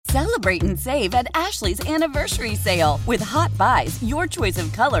Celebrate and save at Ashley's Anniversary Sale. With Hot Buys, your choice of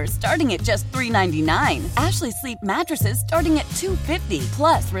colors starting at just $3.99. Ashley Sleep mattresses starting at $2.50.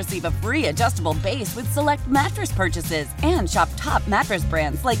 Plus, receive a free adjustable base with select mattress purchases. And shop top mattress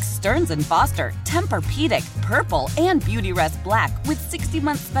brands like Stearns & Foster, Tempur-Pedic, Purple, and Beautyrest Black with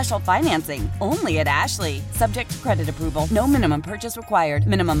 60-month special financing. Only at Ashley. Subject to credit approval. No minimum purchase required.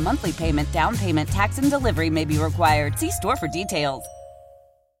 Minimum monthly payment, down payment, tax, and delivery may be required. See store for details.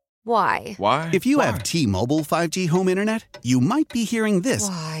 Why? If you have T-Mobile 5G home internet, you might be hearing this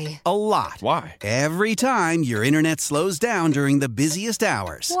Why? a lot. Why? Every time your internet slows down during the busiest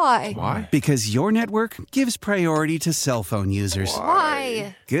hours. Why? Because your network gives priority to cell phone users.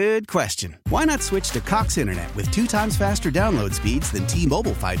 Why? Good question. Why not switch to Cox Internet with 2 times faster download speeds than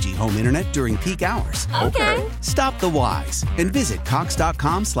T-Mobile 5G home internet during peak hours? Okay. Stop the whys and visit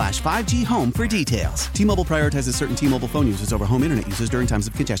cox.com/5G home for details. T-Mobile prioritizes certain T-Mobile phone users over home internet users during times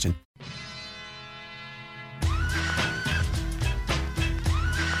of congestion.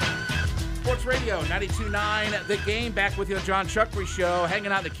 Sports Radio 92.9 The Game, back with you on John Chuckery Show,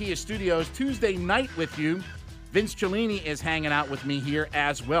 hanging out in the Kia Studios Tuesday night with you. Vince Cellini is hanging out with me here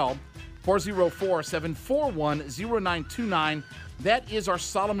as well. 404-741-0929. That is our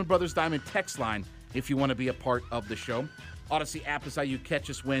Solomon Brothers Diamond text line if you want to be a part of the show. Odyssey app is how you catch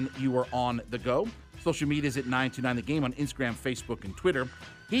us when you are on the go. Social media is at 929 The Game on Instagram, Facebook, and Twitter.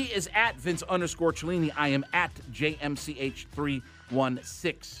 He is at Vince_Cellini. I am at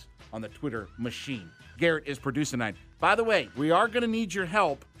JMCH316 on the Twitter machine. Garrett is producing tonight. By the way, we are going to need your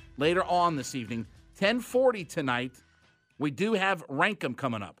help later on this evening. 10:40 tonight, we do have Rankum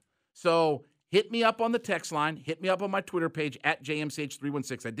coming up. So hit me up on the text line. Hit me up on my Twitter page at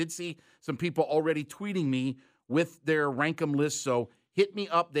JMCH316. I did see some people already tweeting me with their Rankum list, so hit me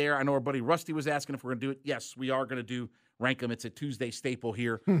up there. I know our buddy Rusty was asking if we're going to do it. Yes, we are going to do Rankum. It's a Tuesday staple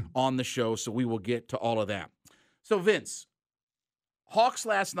here on the show, so we will get to all of that. So, Vince, Hawks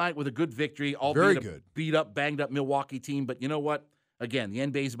last night with a good victory, albeit a beat-up, banged-up Milwaukee team. But you know what? Again, the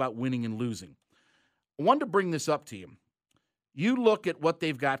NBA is about winning and losing. I wanted to bring this up to you. You look at what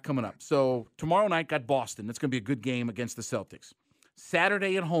they've got coming up. So tomorrow night got Boston. That's going to be a good game against the Celtics.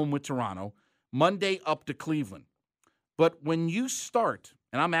 Saturday at home with Toronto. Monday up to Cleveland. But when you start,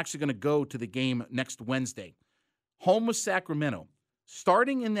 and I'm actually going to go to the game next Wednesday, home with Sacramento,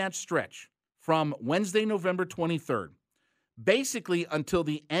 starting in that stretch from Wednesday, November 23rd, basically until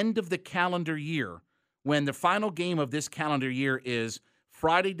the end of the calendar year, when the final game of this calendar year is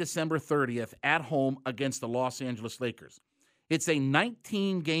Friday, December 30th at home against the Los Angeles Lakers. It's a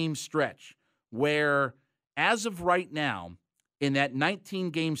 19-game stretch where, as of right now, in that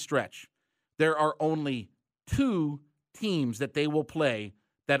 19-game stretch, there are only 2 teams that they will play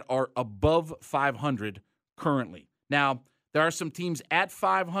that are above 500 currently. Now, there are some teams at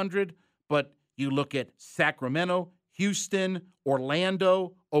 500, but you look at Sacramento, Houston,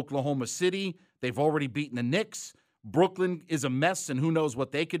 Orlando, Oklahoma City. They've already beaten the Knicks. Brooklyn is a mess, and who knows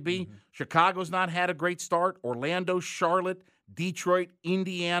what they could be. Chicago's not had a great start. Orlando, Charlotte, Detroit,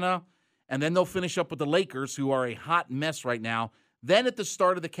 Indiana. And then they'll finish up with the Lakers, who are a hot mess right now. Then at the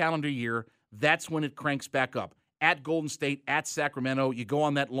start of the calendar year, that's when it cranks back up. At Golden State, at Sacramento, you go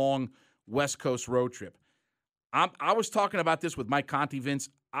on that long West Coast road trip. I was talking about this with Mike Conti, Vince.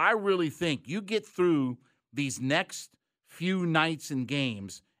 I really think you get through these next few nights and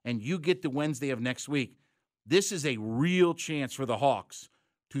games, and you get to Wednesday of next week, this is a real chance for the Hawks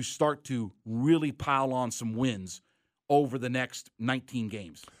to start to really pile on some wins over the next 19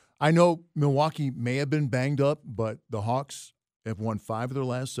 games. I know Milwaukee may have been banged up, but the Hawks have won 5 of their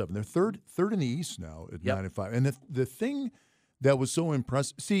last 7. They're third in the East now at 9-5. And the thing that was so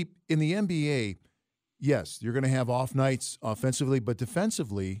impressive, see, in the NBA, yes, you're going to have off nights offensively, but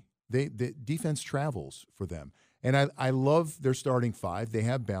defensively, the defense travels for them. And I love their starting 5. They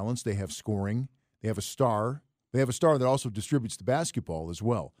have balance. They have scoring. They have a star. They have a star that also distributes the basketball as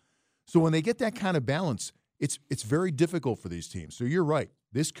well. So when they get that kind of balance, it's very difficult for these teams. So you're right.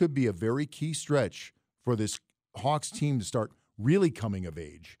 This could be a very key stretch for this Hawks team to start really coming of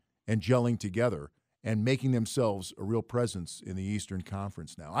age and gelling together and making themselves a real presence in the Eastern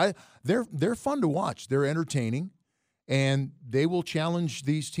Conference now. They're fun to watch. They're entertaining, and they will challenge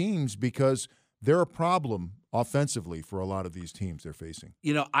these teams because they're a problem offensively for a lot of these teams they're facing.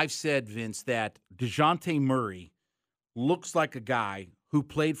 You know, I've said, Vince, that DeJounte Murray looks like a guy who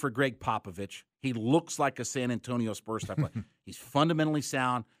played for Greg Popovich. He looks like a San Antonio Spurs type player. He's fundamentally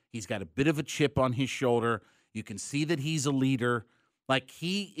sound. He's got a bit of a chip on his shoulder. You can see that he's a leader. Like,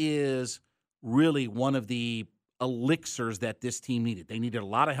 he is really one of the elixirs that this team needed. They needed a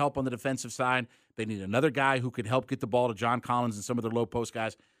lot of help on the defensive side. They needed another guy who could help get the ball to John Collins and some of their low post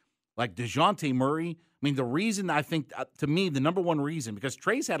guys. Like DeJounte Murray, I mean, the reason I think, to me, the number one reason, because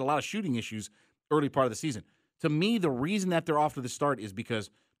Trey's had a lot of shooting issues early part of the season. To me, the reason that they're off to the start is because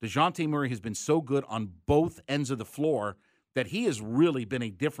DeJounte Murray has been so good on both ends of the floor that he has really been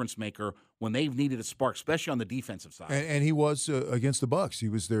a difference maker when they've needed a spark, especially on the defensive side. And he was against the Bucks. He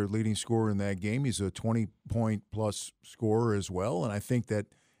was their leading scorer in that game. He's a 20-point-plus scorer as well. And I think that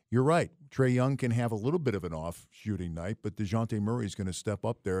you're right. Trae Young can have a little bit of an off shooting night, but DeJounte Murray is going to step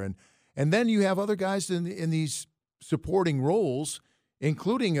up there. And then you have other guys in these supporting roles,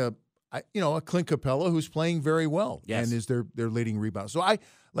 including a Clint Capella who's playing very well and is their leading rebounder. So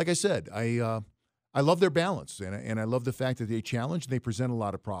like I said, I love their balance, and I love the fact that they challenge, they present a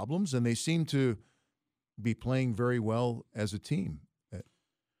lot of problems, and they seem to be playing very well as a team.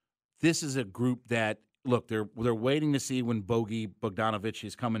 This is a group that, look, they're waiting to see when Bogdanović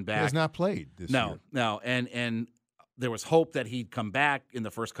is coming back. He has not played this year. No, and there was hope that he'd come back in the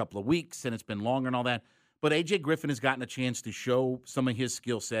first couple of weeks, and it's been longer and all that. But A.J. Griffin has gotten a chance to show some of his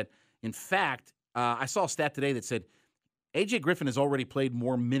skill set. In fact, I saw a stat today that said A.J. Griffin has already played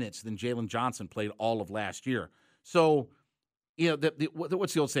more minutes than Jalen Johnson played all of last year. So,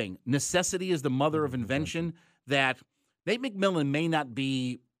 what's the old saying? Necessity is the mother of invention. That Nate McMillan may not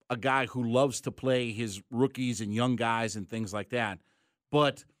be a guy who loves to play his rookies and young guys and things like that,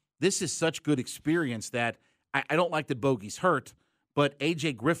 but this is such good experience that I don't like that Bogey's hurt, but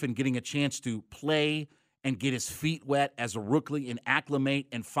A.J. Griffin getting a chance to play and get his feet wet as a rookie and acclimate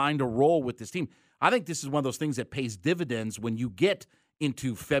and find a role with this team. I think this is one of those things that pays dividends when you get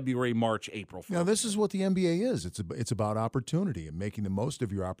into February, March, April. Now, this is what the NBA is. It's about opportunity and making the most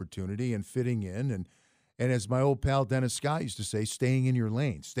of your opportunity and fitting in. And as my old pal Dennis Scott used to say, staying in your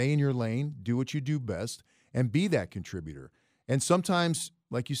lane. Stay in your lane, do what you do best, and be that contributor. And sometimes,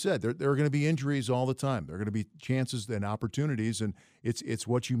 like you said, there are going to be injuries all the time. There are going to be chances and opportunities, and it's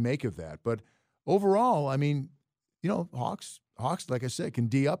what you make of that. But overall, I mean, Hawks, like I said, can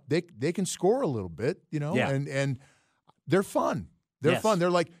D up. They can score a little bit, and they're fun. They're fun. They're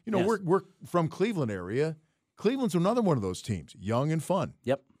like, we're from Cleveland area. Cleveland's another one of those teams, young and fun.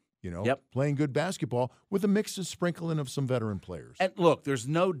 Yep. Playing good basketball with a mix of sprinkling of some veteran players. And look, there's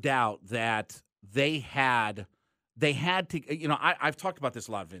no doubt that they had to, I've talked about this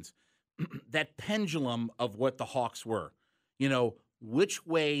a lot, Vince, that pendulum of what the Hawks were. Which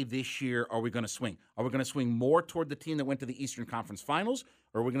way this year are we going to swing? Are we going to swing more toward the team that went to the Eastern Conference Finals,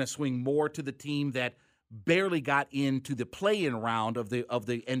 or are we going to swing more to the team that barely got into the play-in round of the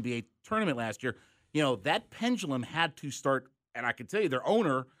NBA tournament last year? That pendulum had to start, and I can tell you their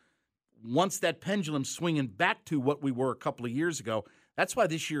owner wants that pendulum swinging back to what we were a couple of years ago. That's why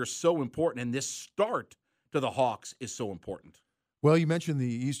this year is so important, and this start to the Hawks is so important. Well, you mentioned the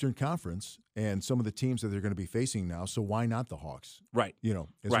Eastern Conference and some of the teams that they're going to be facing now, so why not the Hawks? Right.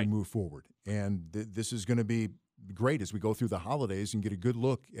 As we move forward. And this is going to be great as we go through the holidays and get a good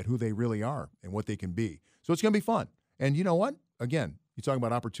look at who they really are and what they can be. So it's going to be fun. And you know what? Again, you're talking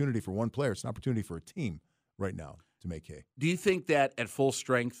about opportunity for one player. It's an opportunity for a team right now to make hay. Do you think that at full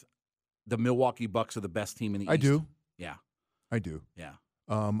strength, the Milwaukee Bucks are the best team in the East? I do. Yeah. I do. Yeah.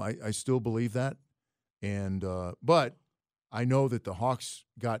 I still believe that. And but I know that the Hawks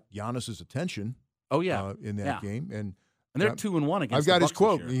got Giannis's attention. Oh yeah, in that game, and they're 2-1 against. I've got the his Bucks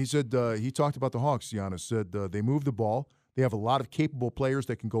quote. This year. He said he talked about the Hawks. Giannis said they move the ball. They have a lot of capable players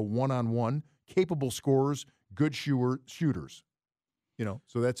that can go one-on-one, capable scorers, good shooters.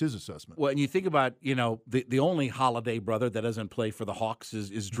 So that's his assessment. Well, and you think about the only Holiday brother that doesn't play for the Hawks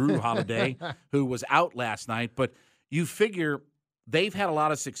is Drew Holiday, who was out last night. But you figure they've had a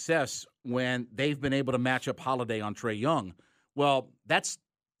lot of success when they've been able to match up Holiday on Trae Young. Well, that's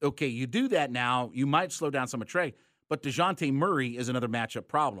okay. You do that now, you might slow down some of Trae. But DeJounte Murray is another matchup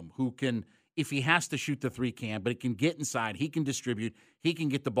problem who can, if he has to shoot the three, but he can get inside, he can distribute, he can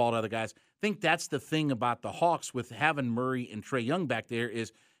get the ball to other guys. I think that's the thing about the Hawks with having Murray and Trae Young back there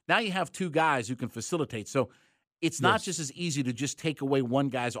is now you have two guys who can facilitate. So it's not just as easy to just take away one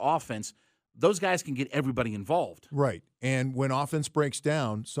guy's offense. Those guys can get everybody involved. Right. And when offense breaks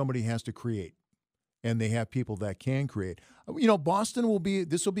down, somebody has to create. And they have people that can create. Boston will be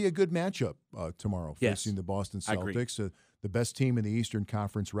a good matchup tomorrow, facing the Boston Celtics, the best team in the Eastern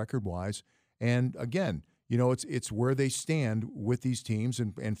Conference record-wise. And again, it's where they stand with these teams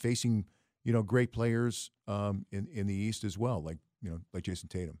and facing, great players in the East as well, like Jason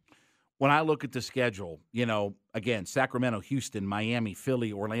Tatum. When I look at the schedule, again, Sacramento, Houston, Miami,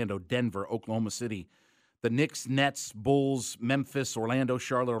 Philly, Orlando, Denver, Oklahoma City, the Knicks, Nets, Bulls, Memphis, Orlando,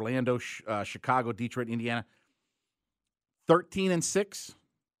 Charlotte, Chicago, Detroit, Indiana. 13-6. Is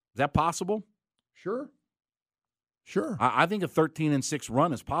that possible? Sure. Sure. I think a 13-6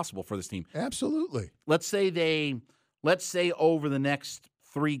 run is possible for this team. Absolutely. Let's say over the next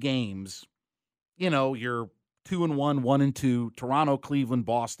 3 games, you're 2-1, 1-2, Toronto, Cleveland,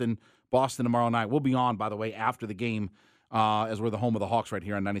 Boston tomorrow night. We'll be on, by the way, after the game, as we're the home of the Hawks right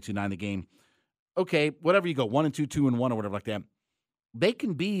here on 92.9 The Game. Okay, whatever you go, 1-2, 2-1, or whatever like that. They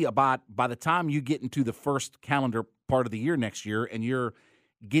can be about, by the time you get into the first calendar part of the year next year and you're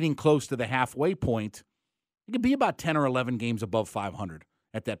getting close to the halfway point, it could be about 10 or 11 games above 500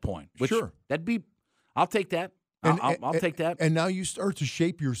 at that point. Sure. I'll take that. I'll take that. And now you start to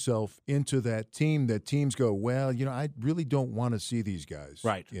shape yourself into that team that teams go, well, I really don't want to see these guys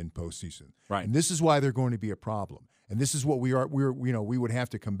in postseason. Right. And this is why they're going to be a problem. And this is what we would have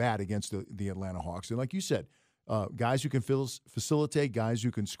to combat against the Atlanta Hawks. And like you said, guys who can facilitate, guys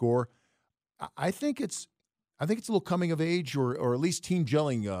who can score. I think it's a little coming of age or at least team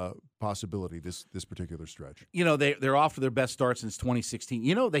gelling possibility this particular stretch. They're off to their best start since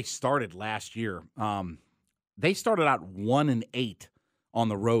 2016. They started last year. They started out 1-8 on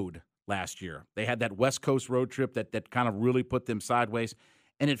the road last year. They had that West Coast road trip that kind of really put them sideways.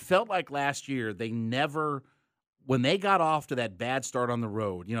 And it felt like last year when they got off to that bad start on the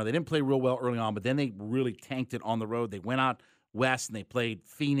road, they didn't play real well early on, but then they really tanked it on the road. They went out west and they played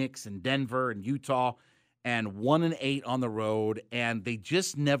Phoenix and Denver and Utah and 1-8 on the road, and they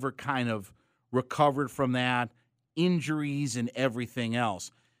just never kind of recovered from that, injuries and everything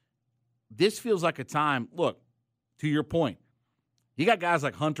else. This feels like a time, look, to your point, you got guys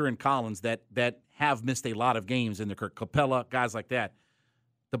like Hunter and Collins that have missed a lot of games in the Capella, guys like that.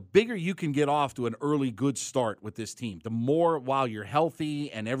 The bigger you can get off to an early good start with this team, the more while you're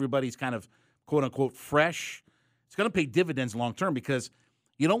healthy and everybody's kind of quote-unquote fresh, it's going to pay dividends long-term because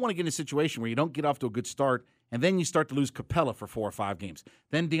you don't want to get in a situation where you don't get off to a good start and then you start to lose Capella for 4 or 5 games.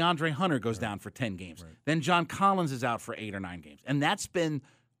 Then DeAndre Hunter goes down for 10 games. Right. Then John Collins is out for 8 or 9 games. And that's been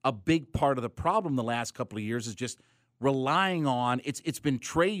a big part of the problem the last couple of years is just relying on it's been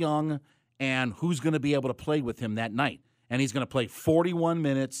Trae Young and who's going to be able to play with him that night. And he's going to play 41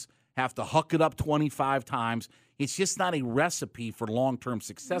 minutes, have to huck it up 25 times. It's just not a recipe for long-term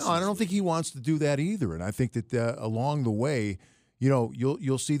success. No, I don't think he wants to do that either. And I think that along the way,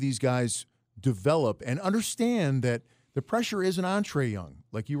 you'll see these guys develop and understand that the pressure isn't on Trae Young,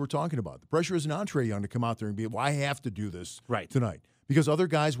 like you were talking about. The pressure isn't on Trae Young to come out there and be, well, I have to do this tonight. Because other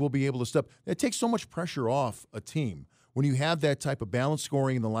guys will be able to step. It takes so much pressure off a team when you have that type of balanced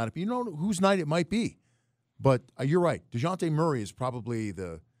scoring in the lineup. You know whose night it might be. But you're right. DeJounte Murray is probably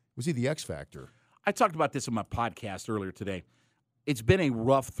was he the X factor? I talked about this in my podcast earlier today. It's been a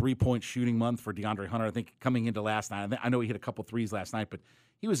rough three-point shooting month for DeAndre Hunter. I think coming into last night, I know he hit a couple threes last night, but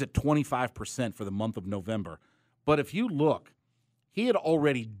he was at 25% for the month of November. But if you look, he had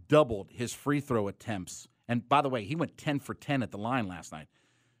already doubled his free throw attempts. And by the way, he went 10 for 10 at the line last night.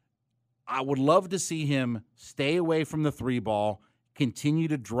 I would love to see him stay away from the three ball, continue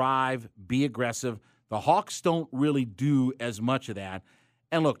to drive, be aggressive. The Hawks don't really do as much of that.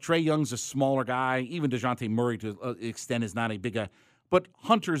 And look, Trae Young's a smaller guy. Even DeJounte Murray, to an extent, is not a big guy. But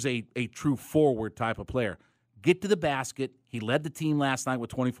Hunter's a true forward type of player. Get to the basket. He led the team last night with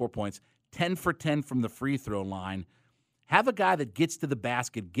 24 points, 10 for 10 from the free throw line. Have a guy that gets to the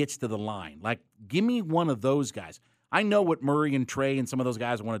basket, gets to the line. Like, give me one of those guys. I know what Murray and Trae and some of those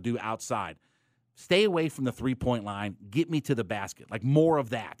guys want to do outside. Stay away from the three-point line. Get me to the basket. Like, more of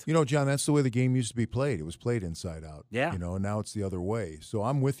that. John, that's the way the game used to be played. It was played inside out. Yeah. And now it's the other way. So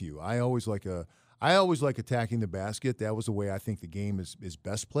I'm with you. I always like attacking the basket. That was the way I think the game is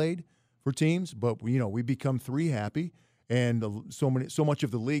best played for teams. But, we become three happy, and so much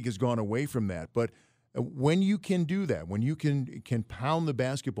of the league has gone away from that. But when you can do that, when you can pound the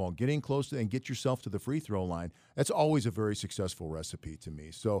basketball, get in close to and get yourself to the free throw line, that's always a very successful recipe to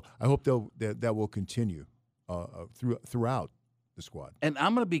me. So I hope that will continue throughout the squad. And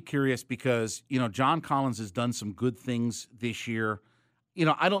I'm going to be curious because, John Collins has done some good things this year.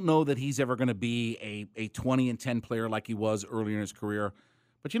 I don't know that he's ever going to be a 20-10 player like he was earlier in his career.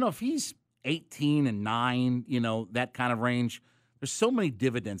 But, if he's 18-9, that kind of range, there's so many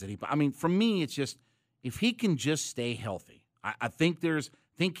dividends that for me, it's just, if he can just stay healthy, I think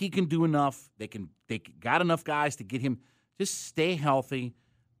he can do enough. They got enough guys to get him. Just stay healthy.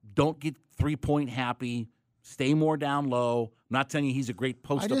 Don't get 3-point happy. Stay more down low. I'm not telling you he's a great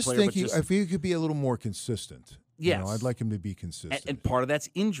post-up player. I think he could be a little more consistent. Yes. I'd like him to be consistent. And part of that's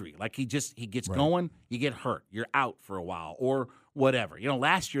injury. Like he gets going, you get hurt. You're out for a while or whatever.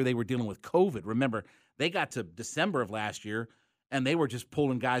 Last year they were dealing with COVID. Remember, they got to December of last year, and they were just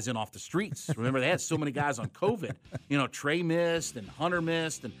pulling guys in off the streets. Remember, they had so many guys on COVID. Trey missed and Hunter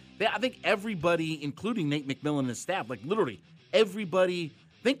missed. And I think everybody, including Nate McMillan and his staff, like literally everybody,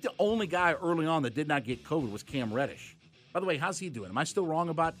 I think the only guy early on that did not get COVID was Cam Reddish. By the way, how's he doing? Am I still wrong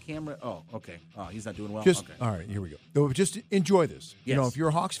about Cam? Oh, okay. Oh, he's not doing well? Okay. All right, here we go. Just enjoy this. Yes. If you're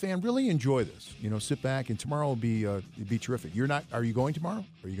a Hawks fan, really enjoy this. Sit back, and tomorrow will be terrific. Are you going tomorrow?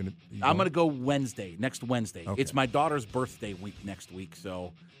 Are you going to? I'm going to go next Wednesday. Okay. It's my daughter's birthday week next week,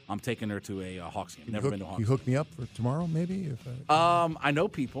 so I'm taking her to a Hawks game. Never been to a Hawks game. You hook me up for tomorrow, maybe? I know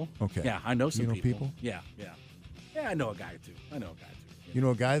people. Okay. Yeah, I know some people. You know people? Yeah. Yeah, I know a guy or two. You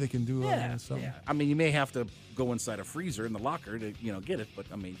know a guy that can do something? Yeah. I mean, you may have to go inside a freezer in the locker to, get it, but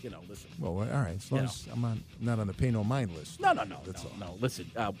I mean, listen. Well, all right. As long as I'm not on the pay no mind list. No. Listen,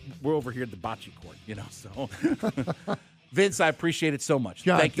 we're over here at the bocce court, so. Vince, I appreciate it so much.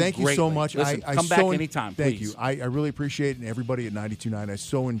 John, thank you so much. Listen, come back anytime, Thank please. you. I really appreciate it, and everybody at 92.9. I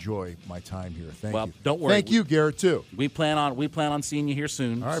so enjoy my time here. Thank you. Well, don't worry. Thank you, Garrett, too. We plan on seeing you here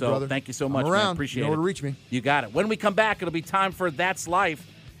soon. All right, so brother. Thank you so much. I'm around. Man. Appreciate it. You know where to reach me. You got it. When we come back, it'll be time for That's Life.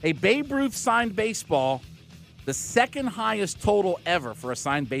 A Babe Ruth signed baseball, the second highest total ever for a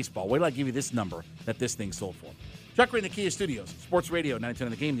signed baseball. Wait till I give you this number that this thing sold for. Chuck Ray in the Kia Studios, Sports Radio, 910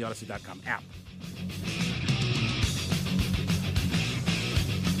 on the Game, the Odyssey.com app.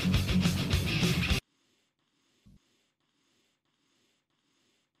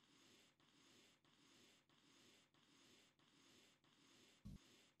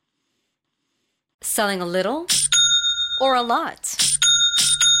 Selling a little or a lot?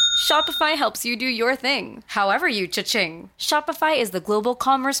 Shopify helps you do your thing, however you cha-ching. Shopify is the global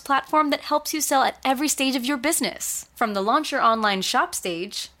commerce platform that helps you sell at every stage of your business. From the launch your online shop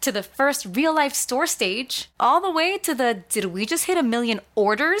stage, to the first real-life store stage, all the way to the did we just hit 1 million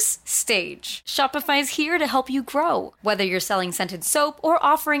orders stage. Shopify's here to help you grow. Whether you're selling scented soap or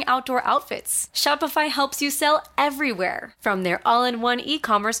offering outdoor outfits, Shopify helps you sell everywhere. From their all-in-one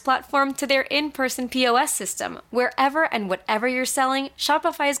e-commerce platform to their in-person POS system, wherever and whatever you're selling,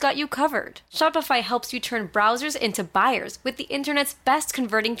 Shopify's got you covered. Shopify helps you turn browsers into buyers with the internet's best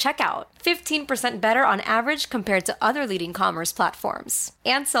converting checkout. 15% better on average compared to other leading commerce platforms.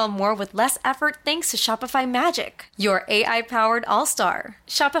 And sell more with less effort thanks to Shopify Magic, your AI-powered all-star.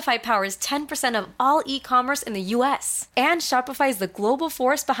 Shopify powers 10% of all e-commerce in the U.S. And Shopify is the global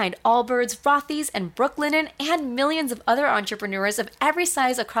force behind Allbirds, Rothy's, and Brooklinen, and millions of other entrepreneurs of every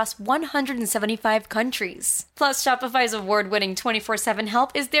size across 175 countries. Plus, Shopify's award-winning 24/7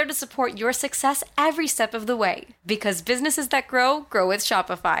 help is there to support your success every step of the way. Because businesses that grow with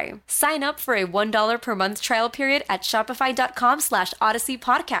Shopify. Sign up for a $1 per month trial period at shopify.com/Odyssey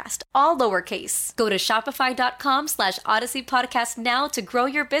Podcast, all lowercase. Go to shopify.com/Odyssey Podcast now to grow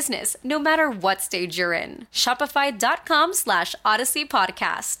your business, no matter what stage you're in. Shopify.com/Odyssey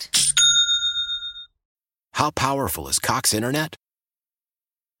Podcast. How powerful is Cox Internet?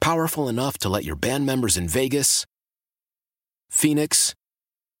 Powerful enough to let your band members in Vegas, Phoenix,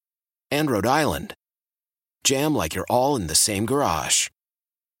 and Rhode Island jam like you're all in the same garage.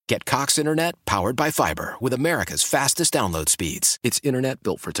 Get Cox Internet powered by fiber with America's fastest download speeds. It's internet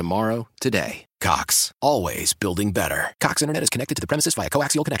built for tomorrow, today. Cox, always building better. Cox Internet is connected to the premises via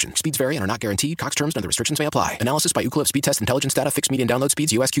coaxial connection. Speeds vary and are not guaranteed. Cox terms and other restrictions may apply. Analysis by Ookla Speed Test Intelligence Data. Fixed median download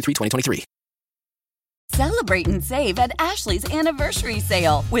speeds. US Q3 2023. Celebrate and save at Ashley's Anniversary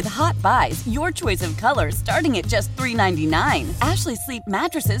Sale. With Hot Buys, your choice of colors starting at just $3.99. Ashley Sleep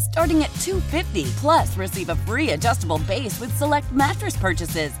mattresses starting at $2.50. Plus, receive a free adjustable base with select mattress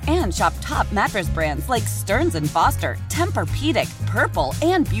purchases. And shop top mattress brands like Stearns & Foster, Tempur-Pedic, Purple,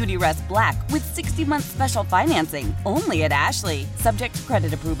 and Beautyrest Black with 60-month special financing. Only at Ashley. Subject to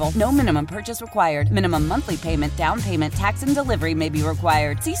credit approval. No minimum purchase required. Minimum monthly payment, down payment, tax, and delivery may be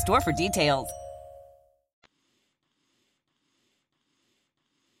required. See store for details.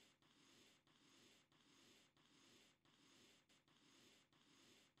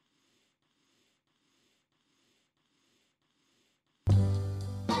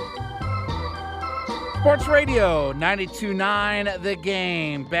 Sports Radio 92.9 The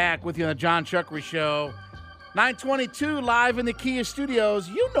Game. Back with you on the John Chuckery Show. 9:22 live in the Kia Studios.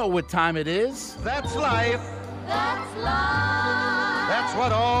 You know what time it is. That's life. That's life. That's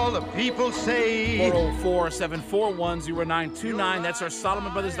what all the people say. 404-741-0929. That's our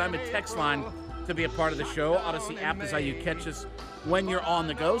Solomon Brothers Diamond text line to be a part of the show. Odyssey app is how you catch us when you're on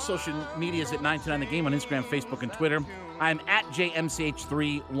the go. Social media is at 929 The Game on Instagram, Facebook, and Twitter. I'm at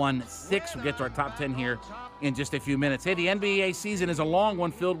JMCH316. We'll get to our top 10 here in just a few minutes. Hey, the NBA season is a long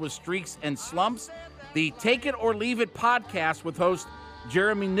one filled with streaks and slumps. The Take It or Leave It podcast with host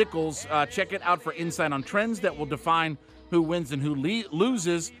Jeremy Nichols. Check it out for insight on trends that will define who wins and who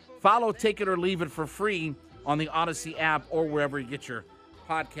loses. Follow Take It or Leave It for free on the Odyssey app or wherever you get your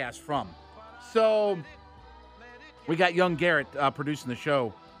podcast from. So we got young Garrett producing the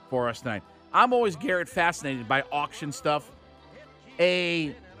show for us tonight. I'm always, Garrett, fascinated by auction stuff.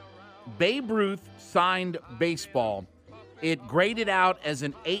 A Babe Ruth signed baseball, it graded out as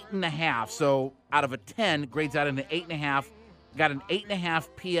an 8.5. So out of a 10, grades out an 8.5. Got an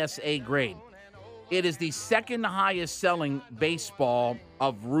 8.5 PSA grade. It is the second highest selling baseball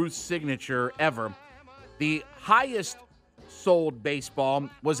of Ruth's signature ever. The highest sold baseball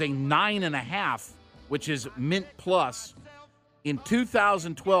was a 9.5, which is Mint Plus. In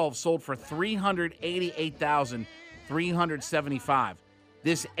 2012, sold for $388,375.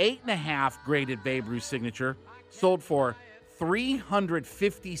 This 8.5 graded Babe Ruth signature sold for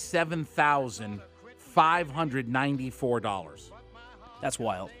 $357,594. That's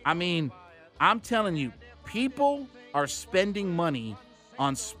wild. I mean, I'm telling you, people are spending money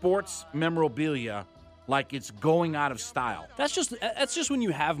on sports memorabilia like it's going out of style. That's just when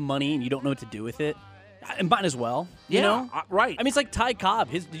you have money and you don't know what to do with it. And might as well, you know? Right. I mean, it's like Ty Cobb.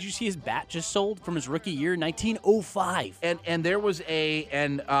 Did you see his bat just sold from his rookie year, 1905? And there was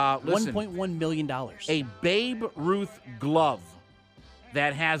 $1.1 million. A Babe Ruth glove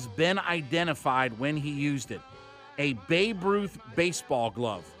that has been identified when he used it. A Babe Ruth baseball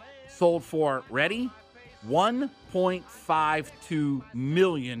glove sold for, ready? $1.52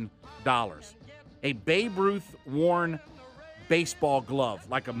 million. A Babe Ruth worn baseball glove,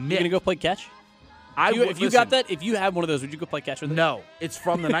 like a mitt. You gonna go play catch? If you got that, if you had one of those, would you go play catch with it? No, it's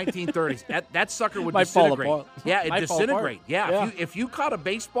from the 1930s. That sucker would Might disintegrate. fall apart. Yeah, it Might fall disintegrate. apart. Yeah, if you caught a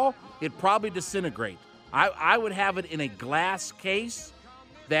baseball, it'd probably disintegrate. I would have it in a glass case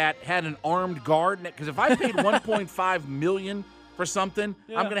that had an armed guard. Because if I paid $1.5 million for something,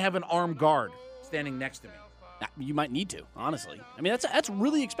 I'm going to have an armed guard standing next to me. You might need to, honestly. I mean, that's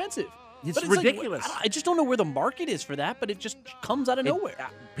really expensive. It's ridiculous. I just don't know where the market is for that, but it just comes out of nowhere.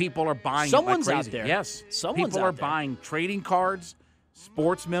 People are buying Someone's it like crazy. out there. Yes. Someone's People out are there. buying trading cards,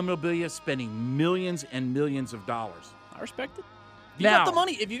 sports memorabilia, spending millions and millions of dollars. I respect it.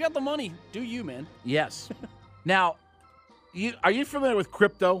 If you got the money, do you, man. Yes. Now, are you familiar with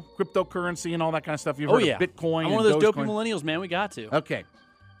cryptocurrency and all that kind of stuff? You've heard of Bitcoin. I'm one of those dopey Dogecoin? millennials, man. We got to. Okay.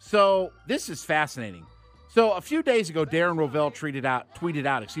 So this is fascinating. So a few days ago, Darren Rovell tweeted out,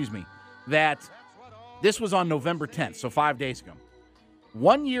 that this was on November 10th, so 5 days ago.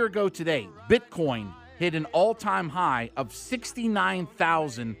 1 year ago today, Bitcoin hit an all-time high of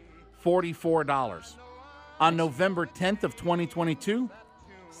 $69,044. On November 10th of 2022,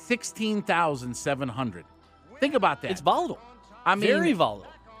 $16,700. Think about that. It's volatile. I mean, very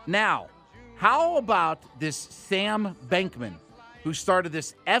volatile. Now, how about this Sam Bankman, who started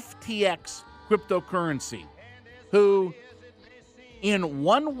this FTX cryptocurrency, who in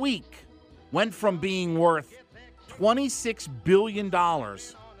 1 week went from being worth $26 billion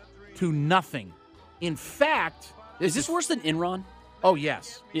to nothing. In fact, Is this worse than Enron? Oh,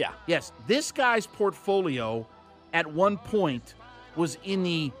 yes. Yeah. Yes. This guy's portfolio at one point was in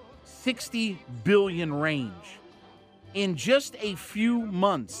the 60 billion range. In just a few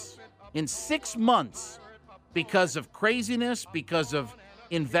months, in 6 months, because of craziness, because of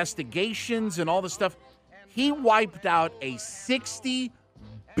investigations and all this stuff, he wiped out a 60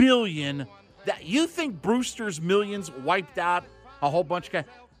 billion. That you think Brewster's Millions wiped out a whole bunch of guys?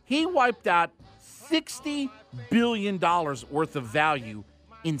 He wiped out $60 billion worth of value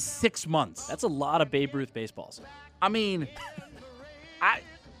in 6 months. That's a lot of Babe Ruth baseballs. I mean,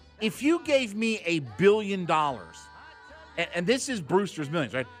 if you gave me $1 billion, and this is Brewster's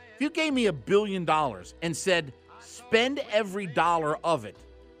Millions, right? If you gave me $1 billion and said, spend every dollar of it,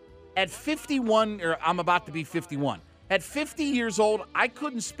 at 51, or I'm about to be 51, at 50 years old, I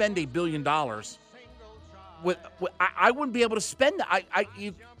couldn't spend $1 billion. I wouldn't be able to spend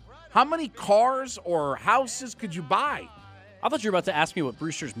it. How many cars or houses could you buy? I thought you were about to ask me what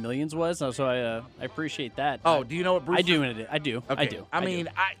Brewster's Millions was, so I appreciate that. Oh, do you know what Brewster's? I do. Okay. I do. I mean,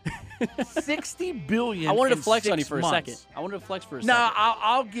 $60 billion. I wanted to in flex 6 on you for months. a second. No,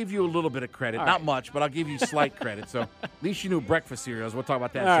 I'll give you a little bit of credit. All Not right. much, but I'll give you slight credit. So at least you knew breakfast cereals. We'll talk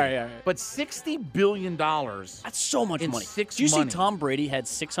about that. All soon. right, all right. But $60 billion. That's so much in money. 6 Do you see months. Tom Brady had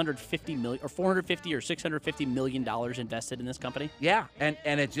 $650 million or $450 or $650 million invested in this company? Yeah, and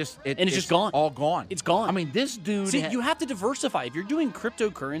it's just it's just gone. All gone. It's gone. I mean, this dude. See, you have to diversify. If you're doing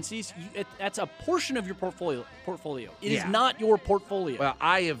cryptocurrencies, that's a portion of your portfolio. It is not your portfolio. Well,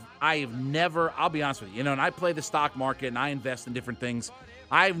 I have never. I'll be honest with you. And I play the stock market and I invest in different things.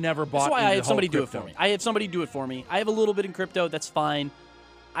 I've never bought. That's why into I the have somebody whole do it crypto. for me. I have somebody do it for me. I have a little bit in crypto. That's fine.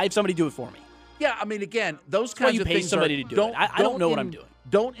 I have somebody do it for me. Yeah, I mean, again, those That's why kinds you of pay things somebody to do it. I don't know what I'm doing.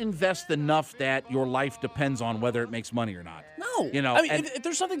 Don't invest enough that your life depends on whether it makes money or not. No. You know, I mean, and- if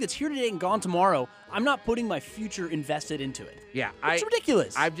there's something that's here today and gone tomorrow, I'm not putting my future invested into it. Yeah, It's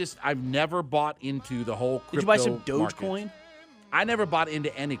ridiculous. I've never bought into the whole crypto Did you buy some market. Dogecoin? I never bought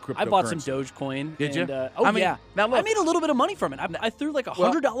into any cryptocurrency. I bought some Dogecoin. Did you? And, yeah. Now look, I made a little bit of money from it. I threw like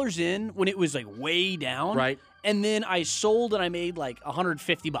 $100 in when it was like way down. Right. And then I sold and I made like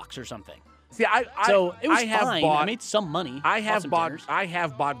 $150 or something. See, So it was I have fine. Bought, I made some money. I have some bought. dinners. I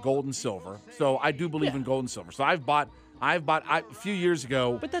have bought gold and silver. So I do believe in gold and silver. So I've bought a few years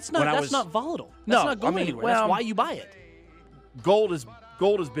ago. But that's when not volatile. No, That's not going I mean, anywhere. well, That's why you buy it. gold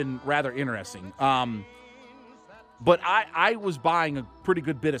has been rather interesting. But I was buying a pretty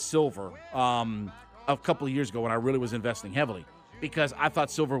good bit of silver a couple of years ago when I really was investing heavily because I thought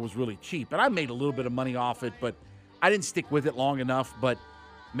silver was really cheap. And I made a little bit of money off it, but I didn't stick with it long enough. But,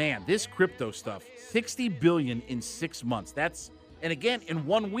 man, this crypto stuff, $60 billion in 6 months. And again, in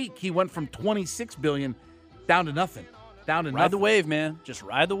 1 week, he went from $26 billion down to nothing. Ride the wave, man. Just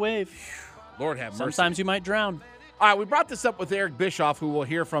ride the wave. Lord have mercy. Sometimes you might drown. All right, we brought this up with Eric Bischoff, who we'll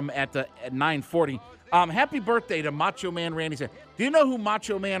hear from at 9:40. Happy birthday to Macho Man Randy Savage. Do you know who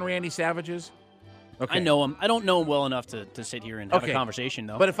Macho Man Randy Savage is? Okay. I know him. I don't know him well enough to sit here and have a conversation,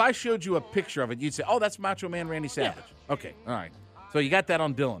 though. But if I showed you a picture of it, you'd say, oh, that's Macho Man Randy Savage. Yeah. Okay, all right. So you got that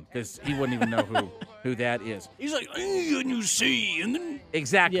on Dylan, because he wouldn't even know who that is. He's like, and you see, and then...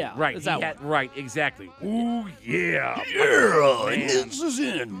 Exactly, Yeah, right. it's that one. Right, exactly. Ooh, yeah. Yeah, Man. this is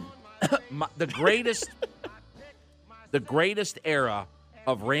in. The greatest era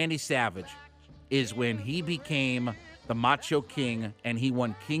of Randy Savage is when he became the Macho King and he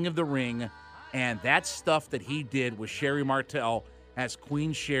won King of the Ring, and that stuff that he did with Sherry Martel as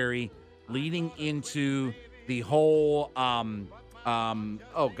Queen Sherry, leading into the whole the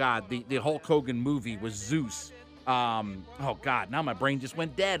Hulk Hogan movie with Zeus. Now my brain just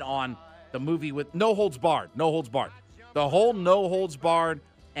went dead on the movie with No Holds Barred. The whole No Holds Barred,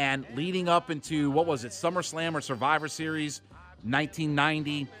 and leading up into, what was it, SummerSlam or Survivor Series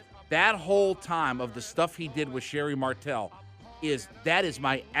 1990. That whole time of the stuff he did with Sherry Martel is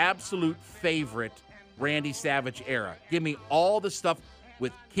my absolute favorite Randy Savage era. Give me all the stuff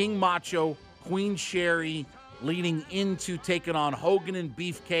with King Macho, Queen Sherry, leading into taking on Hogan and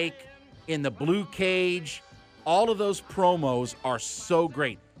Beefcake in the blue cage. All of those promos are so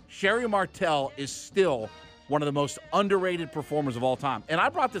great. Sherry Martel is still one of the most underrated performers of all time. And I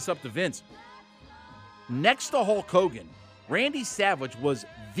brought this up to Vince. Next to Hulk Hogan, Randy Savage was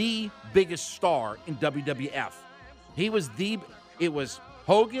the biggest star in WWF. It was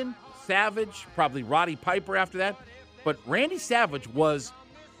Hogan, Savage, probably Roddy Piper after that. But Randy Savage was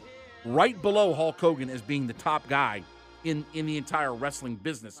right below Hulk Hogan as being the top guy in the entire wrestling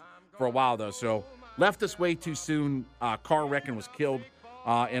business for a while, though. So left us way too soon. Car wreck and was killed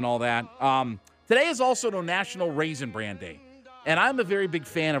and all that. Today is also no National Raisin Bran Day. And I'm a very big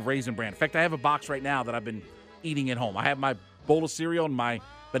fan of Raisin Bran. In fact, I have a box right now that I've been eating at home. I have my bowl of cereal and my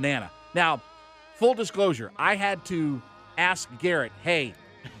banana. Now, full disclosure, I had to ask Garrett, hey,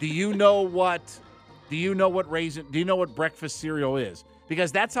 do you know what breakfast cereal is?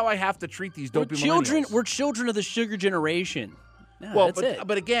 Because that's how I have to treat these dopey millennials. We're children of the sugar generation. Yeah, well, that's it.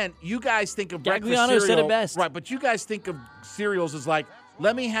 but again, you guys think of breakfast Gagliano cereal. said it best. Right, but you guys think of cereals as like,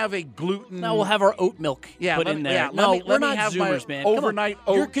 let me have a gluten. No, we'll have our oat milk put in there. Yeah, no, let we're me not have Zoomers, my man. Come on. overnight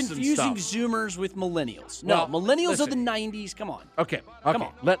oats You're and confusing stuff. Zoomers with millennials. No, Well, millennials listen. are the 90s. Come on. Okay. Come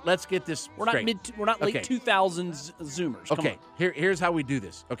on. Let's get this We're not straight. We're not late Okay. 2000s Zoomers. Come Okay, on. here's how we do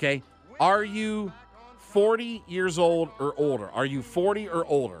this, okay? Are you 40 years old or older? Are you 40 or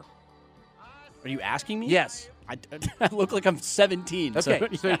older? Are you asking me? Yes. I look like I'm 17. Okay,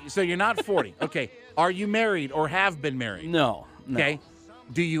 yeah. so you're not 40. Okay. Are you married or have been married? No. Okay.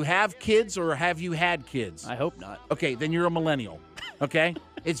 Do you have kids or have you had kids? I hope not. Okay, then you're a millennial. Okay?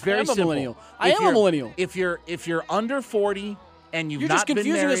 It's very I am a simple. millennial. I am a millennial. If you're under 40 and you've You're not just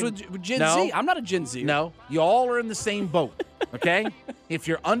confusing been us married, with Gen no, Z. I'm not a Gen Z. No, you all are in the same boat. Okay? If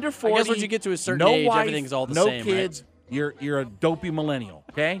you're under 40, I guess once you get to a certain no age, wife, everything's all the no same, right? kids, you're a dopey millennial.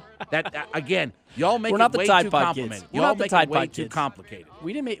 Okay? That again, y'all make We're not it the way Tide too Pod complicated. kids. We're Y'all not the make Tide it way Pod too kids. complicated.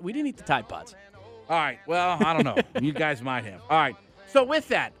 We didn't eat the Tide Pods. All right. Well, I don't know. You guys might have. All right. So with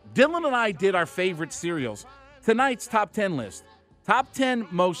that, Dylan and I did our favorite cereals. Tonight's top 10 list. Top 10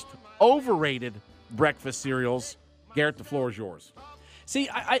 most overrated breakfast cereals. Garrett, the floor is yours. See,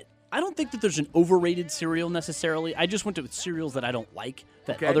 I don't think that there's an overrated cereal necessarily. I just went to cereals that I don't like,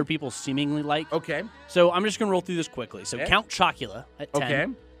 that Okay. other people seemingly like. Okay. So I'm just going to roll through this quickly. So Okay. Count Chocula at 10. Okay.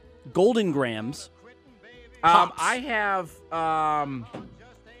 Golden Grams. Pops. I have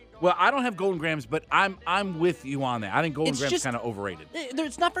Well, I don't have Golden Grams, but I'm with you on that. I think Golden It's Grams just- kind of overrated.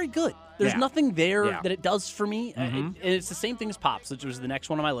 It's not very good. There's Yeah. nothing there Yeah. that it does for me. And it's the same thing as Pops, which was the next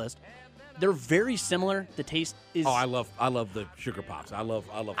one on my list. They're very similar. The taste is. Oh, I love the Sugar Pops. I love.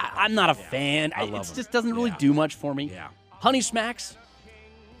 the Pops. I'm not a Yeah. fan. I love It them. just doesn't really Yeah. do much for me. Yeah. Honey Smacks.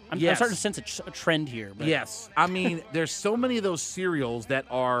 I'm Yes. starting to sense a trend here. But Yes, I mean, there's so many of those cereals that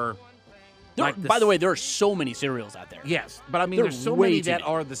are. By the way, there are so many cereals out there. Yes, but I mean, There there's are so way many too that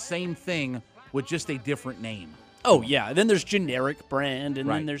many. are the same thing with just a different name. Oh, yeah. And then there's generic brand, and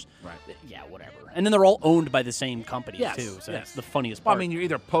Right, then there's, right. yeah, whatever. And then they're all owned by the same company, Yes, too. So yes. that's the funniest Well, part. I mean, you're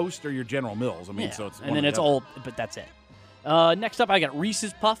either Post or you're General Mills. I mean, yeah. so it's and one then or it's the other. all, but that's it. Next up, I got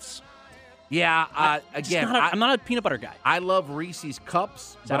Reese's Puffs. Yeah, again, I'm not a peanut butter guy. I love Reese's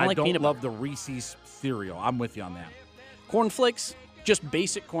Cups, but don't I like don't peanut love the Reese's cereal. I'm with you on that. Cornflakes, just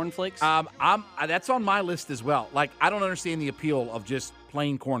basic cornflakes. That's on my list as well. Like, I don't understand the appeal of just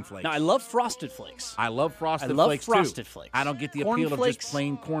plain cornflakes. Now, I love Frosted Flakes. I love Frosted I love Flakes Frosted too. Flakes. I don't get the appeal of Cornflakes- just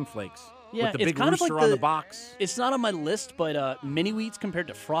plain cornflakes. Yeah, with the it's big kind of rooster like on the box. It's not on my list, but mini wheats compared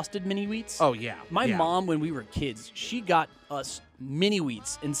to Frosted mini wheats. Oh yeah, My yeah. mom, when we were kids, she got us mini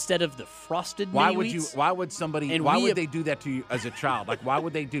wheats instead of the Frosted Why mini would you? wheats. Why would somebody? And Why we would have- they do that to you as a child? Like, why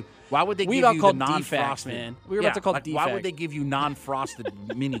would they do? Why would they We give got you the called non-frosted? defects, man. We were about to call like, why defects. would they give you non-frosted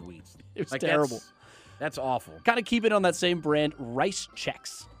mini wheats? It was Like, terrible. That's awful. Kind of keep it on that same brand. Rice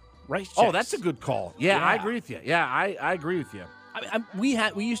Chex. Rice Chex. Oh, that's a good call. Yeah, I Yeah. agree with you. Yeah, I agree with you.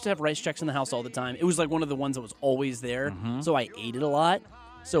 we used to have Rice Chex in the house all the time. It was like one of the ones that was always there. Mm-hmm. So I ate it a lot.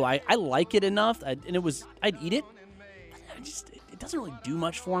 So I like it enough, and I'd eat it. But it doesn't really do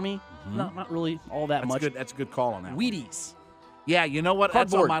much for me. Not really all that That's much. good. That's a good call on that. Wheaties. Yeah, you know what?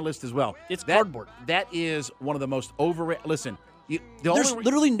 That's on Cardboard. my list as well. It's That- cardboard. That is one of the most overrated. Listen, There's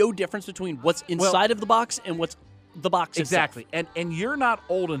literally no difference between what's inside of the box and what's the box exactly, itself. and you're not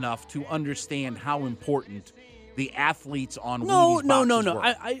old enough to understand how important the athletes on No. Wheaties boxes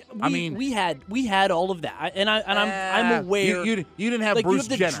were. I mean, we had all of that, I'm aware. You didn't have like Bruce you have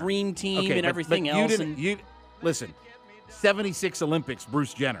the Jenner. Dream Team Okay, and but everything you else. Didn't, you listen. 76 Olympics,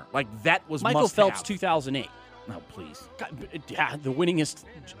 Bruce Jenner. Like that was Michael must Phelps, have. 2008. No, please. God, yeah, the winningest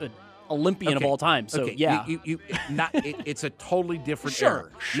Olympian of Okay, all time. So okay, yeah, it's a totally different Sure, era.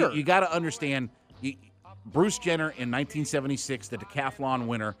 sure. You got to understand. Bruce Jenner in 1976, the decathlon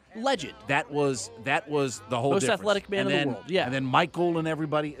winner. legend. That was the whole Most difference. athletic man and in the then, world, yeah. And then Michael and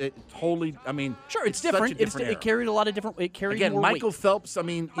everybody. It totally. I mean, Sure, it's such a different. different era. It carried a lot of different. It carried Again, more Michael weight. Phelps. I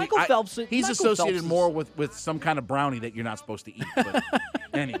mean, Michael Phelps. He's Michael associated Phelps is- more with some kind of brownie that you're not supposed to eat. But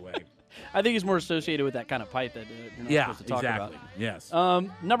anyway, I think he's more associated with that kind of pipe that you're not yeah, supposed to talk exactly. about. Yes.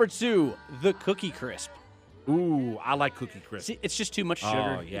 Number 2, the Cookie Crisp. Ooh, I like Cookie Crisp. See, it's just too much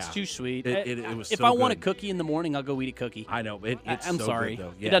sugar. Oh, yeah. It's too sweet. It was if so I want a good. cookie in the morning, I'll go eat a cookie. I know. It's I'm so sorry. Good, though.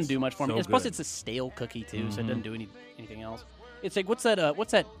 It Yes, doesn't do much for me. so And plus, good. it's a stale cookie too, so it doesn't do anything else. It's like what's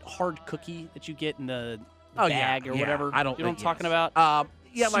that hard cookie that you get in the bag or whatever? I don't. You know what I'm talking yes. about?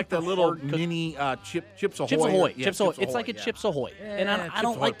 Yeah, like the Super little hard cookie. mini Chips Ahoy. Chips Ahoy. Yeah, Chips Ahoy. It's like a yeah. Chips Ahoy, and I Chips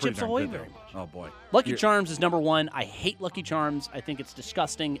don't like pretty Chips darn Ahoy good, very though. much. Oh boy, Lucky Charms is number 1. I hate Lucky Charms. I think it's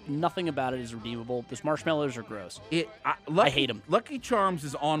disgusting. Nothing about it is redeemable. Those marshmallows are gross. I hate 'em. Lucky Charms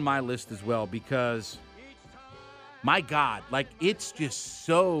is on my list as well because, my God, like it's just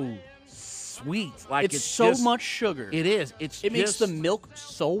so sweet. Like It's so just, much sugar. It is. It makes the milk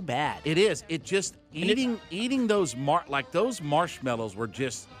so bad. It is. It just eating those those marshmallows were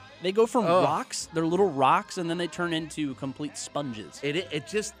just. They go from Ugh. rocks, they're little rocks, and then they turn into complete sponges. It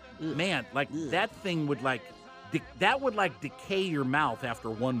just man like that thing would that would decay your mouth after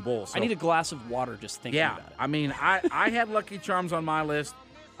one bowl. So, I need a glass of water just thinking yeah, about it. I mean, I had Lucky Charms on my list.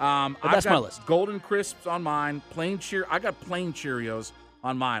 But I've that's got my list. Golden Crisps on mine. I got plain Cheerios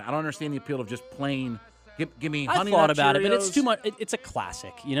on mine. I don't understand the appeal of just plain. Give me I Honey thought Nut about it, but it's Cheerios. too much. It's a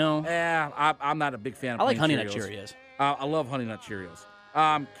classic, you know? Yeah, I'm not a big fan of I like plain Honey Nut Cheerios. I love Honey Nut Cheerios.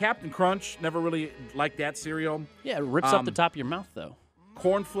 Captain Crunch, never really liked that cereal. Yeah, it rips up the top of your mouth, though.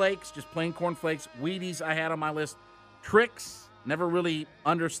 Cornflakes, just plain cornflakes. Wheaties I had on my list. Trix, never really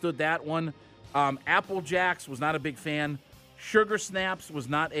understood that one. Apple Jacks, was not a big fan. Sugar Snaps, was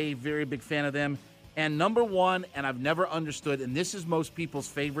not a very big fan of them. And number 1, and I've never understood, and this is most people's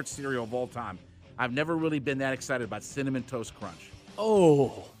favorite cereal of all time, I've never really been that excited about Cinnamon Toast Crunch.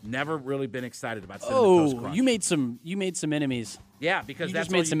 Oh. Never really been excited about Cinnamon Toast Crunch. You made some enemies. Yeah, because You that's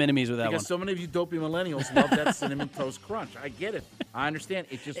just made some enemies with that because one. so many of you dopey millennials love that Cinnamon Toast Crunch. I get it. I understand.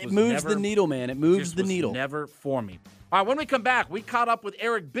 It just It was moves never, the needle, man. It moves just the was needle. Never for me. All right, when we come back, we caught up with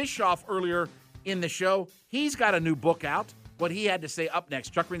Eric Bischoff earlier in the show. He's got a new book out. What he had to say up next.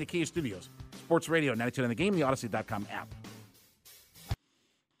 Chuck Green, the Kia Studios, Sports Radio 92 in the Game, the Odyssey.com app.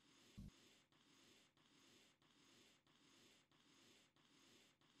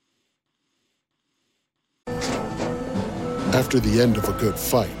 After the end of a good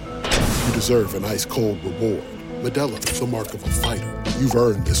fight, you deserve an ice-cold reward. Modelo is the mark of a fighter. You've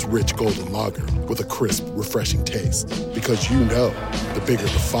earned this rich golden lager with a crisp, refreshing taste. Because you know, the bigger the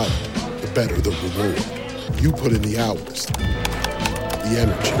fight, the better the reward. You put in the hours, the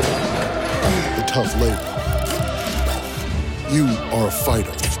energy, the tough labor. You are a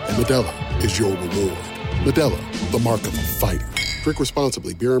fighter, and Modelo is your reward. Modelo, the mark of a fighter. Drink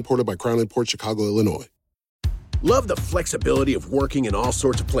responsibly. Beer imported by Crown Imports, Chicago, Illinois. Love the flexibility of working in all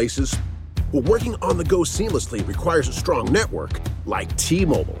sorts of places? Well, working on the go seamlessly requires a strong network like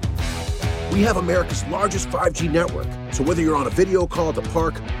T-Mobile. We have America's largest 5G network, so whether you're on a video call at the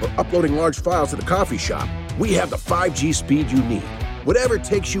park or uploading large files at the coffee shop, we have the 5G speed you need. Whatever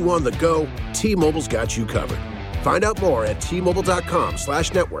takes you on the go, T-Mobile's got you covered. Find out more at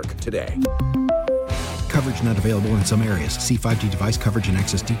T-Mobile.com/network today. Coverage not available in some areas. See 5G device coverage and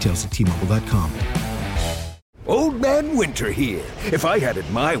access details at T-Mobile.com. Old Man Winter here. If I had it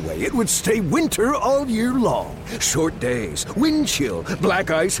my way, it would stay winter all year long. Short days, wind chill, black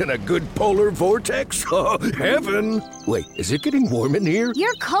ice, and a good polar vortex. Oh, heaven. Wait, is it getting warm in here?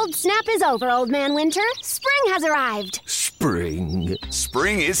 Your cold snap is over, Old Man Winter. Spring has arrived. Spring.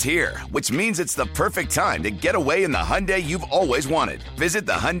 Spring is here, which means it's the perfect time to get away in the Hyundai you've always wanted. Visit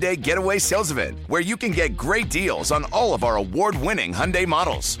the Hyundai Getaway Sales Event, where you can get great deals on all of our award-winning Hyundai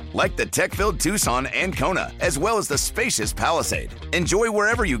models, like the tech-filled Tucson and Kona, as well as the spacious Palisade. Enjoy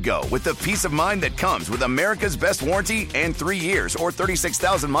wherever you go with the peace of mind that comes with America's best warranty and 3 years or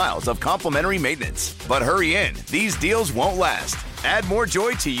 36,000 miles of complimentary maintenance. But hurry in, these deals won't last. Add more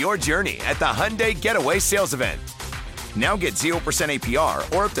joy to your journey at the Hyundai Getaway Sales Event. Now get 0% APR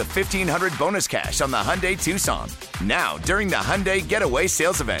or up to $1,500 bonus cash on the Hyundai Tucson. Now, during the Hyundai Getaway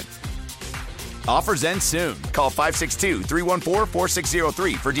Sales Event. Offers end soon. Call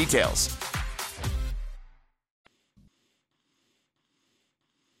 562-314-4603 for details.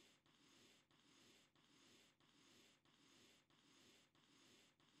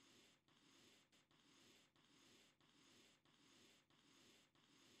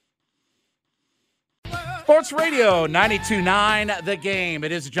 Sports Radio 92.9 The Game.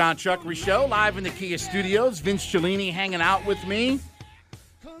 It is the John Chuckery Show, live in the Kia Studios. Vince Cellini hanging out with me.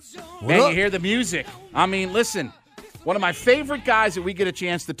 And you hear the music. I mean, listen, one of my favorite guys that we get a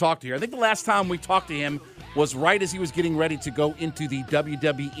chance to talk to here. I think the last time we talked to him was right as he was getting ready to go into the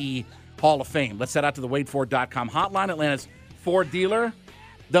WWE Hall of Fame. Let's head out to the WadeFord.com hotline. Atlanta's Ford dealer.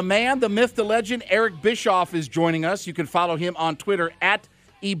 The man, the myth, the legend, Eric Bischoff is joining us. You can follow him on Twitter at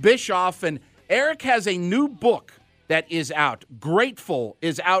eBischoff. And Eric has a new book that is out. Grateful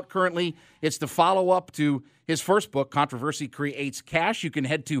is out currently. It's the follow-up to his first book, Controversy Creates Cash. You can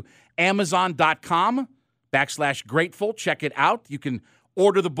head to Amazon.com/Grateful. Check it out. You can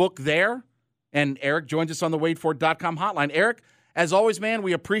order the book there. And Eric joins us on the WadeFord.com hotline. Eric, as always, man,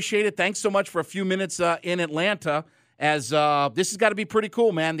 we appreciate it. Thanks so much for a few minutes in Atlanta, as this has got to be pretty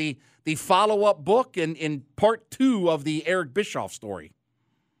cool, man. The follow-up book in part 2 of the Eric Bischoff story.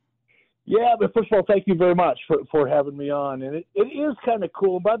 Yeah, but first of all, thank you very much for having me on. And it is kind of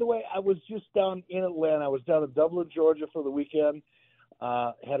cool. By the way, I was just down in Atlanta. I was down in Dublin, Georgia for the weekend.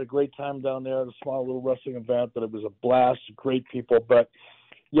 Had a great time down there at a small little wrestling event, but it was a blast, great people. But,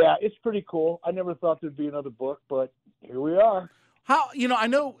 yeah, it's pretty cool. I never thought there'd be another book, but here we are. I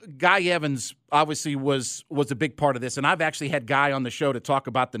know Guy Evans obviously was a big part of this, and I've actually had Guy on the show to talk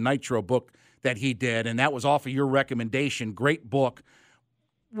about the Nitro book that he did, and that was off of your recommendation. Great book.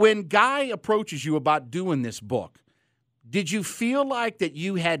 When Guy approaches you about doing this book, did you feel like that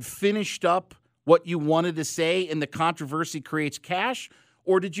you had finished up what you wanted to say in the Controversy Creates Cash,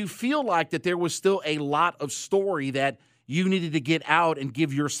 or did you feel like that there was still a lot of story that you needed to get out and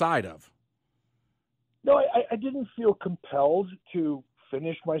give your side of? No, I didn't feel compelled to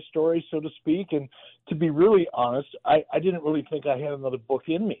finish my story, so to speak. And to be really honest, I didn't really think I had another book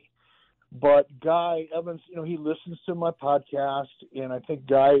in me. But Guy Evans, he listens to my podcast, and I think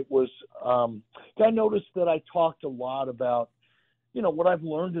Guy noticed that I talked a lot about, what I've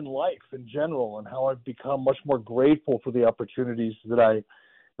learned in life in general and how I've become much more grateful for the opportunities that I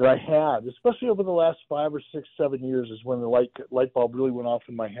had, especially over the last 5 or 6, 7 years is when the light bulb really went off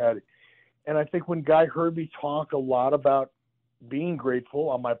in my head. And I think when Guy heard me talk a lot about being grateful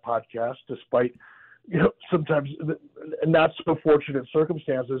on my podcast, despite, sometimes not so fortunate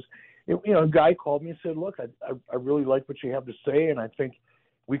circumstances, a guy called me and said, look, I really like what you have to say, and I think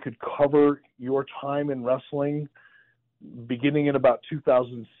we could cover your time in wrestling beginning in about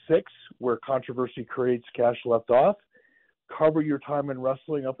 2006, where Controversy Creates Cash left off, cover your time in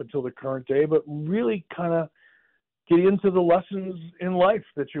wrestling up until the current day, but really kind of get into the lessons in life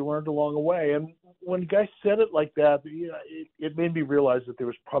that you learned along the way. And when guys said it like that, it made me realize that there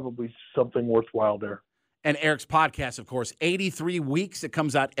was probably something worthwhile there. And Eric's podcast, of course, 83 weeks. It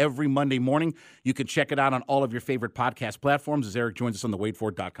comes out every Monday morning. You can check it out on all of your favorite podcast platforms as Eric joins us on the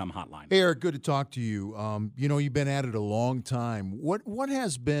WadeFord.com hotline. Hey, Eric, good to talk to you. You've been at it a long time. What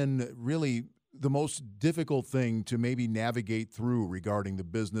has been really the most difficult thing to maybe navigate through regarding the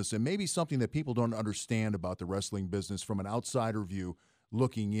business, and maybe something that people don't understand about the wrestling business from an outsider view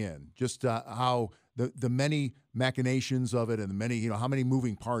looking in? Just how the many machinations of it and the many, how many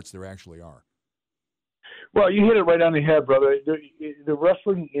moving parts there actually are. Well, you hit it right on the head, brother. The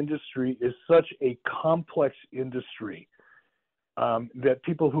wrestling industry is such a complex industry that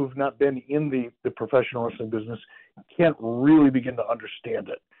people who have not been in the professional wrestling business can't really begin to understand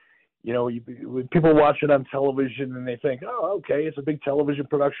it. When people watch it on television and they think, oh, okay, it's a big television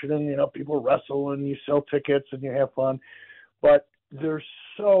production and, people wrestle and you sell tickets and you have fun. But there's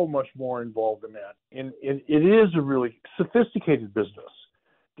so much more involved in that. And it is a really sophisticated business.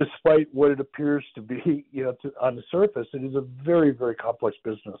 Despite what it appears to be, on the surface, it is a very, very complex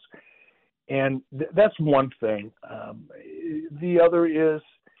business. And that's one thing. The other is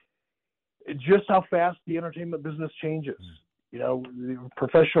just how fast the entertainment business changes.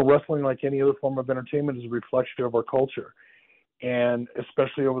 Professional wrestling, like any other form of entertainment, is a reflection of our culture. And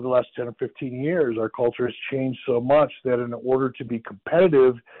especially over the last 10 or 15 years, our culture has changed so much that in order to be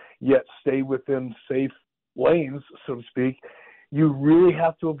competitive, yet stay within safe lanes, so to speak, you really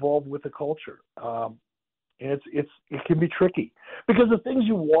have to evolve with the culture. And it can be tricky because the things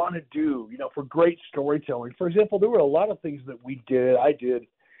you want to do, for great storytelling, for example, there were a lot of things that I did,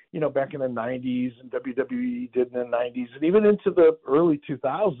 back in the 90s and WWE did in the 90s and even into the early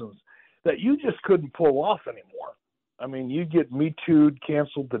 2000s that you just couldn't pull off anymore. I mean, you get Me Too'd,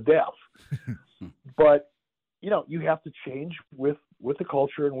 canceled to death. But, you have to change with the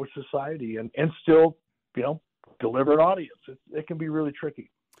culture and with society and still, deliver an audience. It can be really tricky.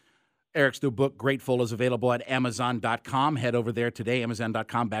 Eric's new book, Grateful, is available at Amazon.com. Head over there today,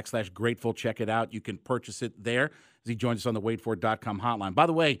 Amazon.com/Grateful. Check it out. You can purchase it there as he joins us on the WadeFord.com hotline. By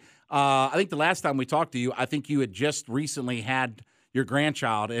the way, I think the last time we talked to you, I think you had just recently had your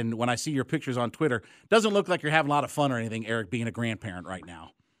grandchild. And when I see your pictures on Twitter, it doesn't look like you're having a lot of fun or anything, Eric, being a grandparent right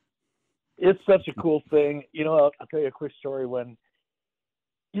now. It's such a cool thing. I'll tell you a quick story when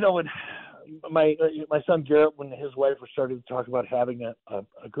my son Garrett, when his wife was starting to talk about having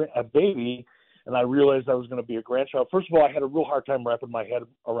a baby, and I realized I was going to be a grandchild. First of all, I had a real hard time wrapping my head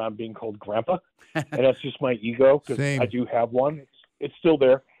around being called grandpa, and that's just my ego because I do have one. It's still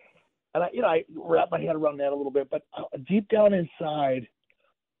there, and I wrapped my head around that a little bit. But deep down inside,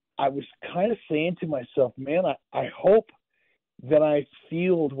 I was kind of saying to myself, man, I hope that I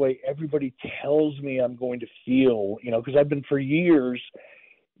feel the way everybody tells me I'm going to feel, because I've been for years.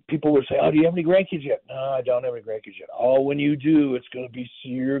 People would say, oh, do you have any grandkids yet? No, I don't have any grandkids yet. Oh, when you do,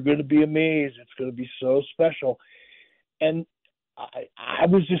 you're going to be amazed. It's going to be so special. And I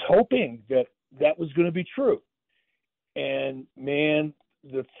was just hoping that was going to be true. And man,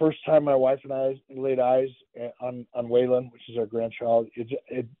 the first time my wife and I laid eyes on Waylon, which is our grandchild,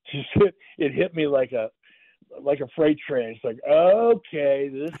 it hit me like a freight train. It's like, okay,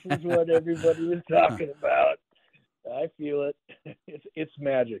 this is what everybody was talking about. I feel it. It's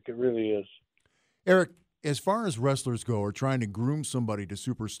magic. It really is. Eric, as far as wrestlers go or trying to groom somebody to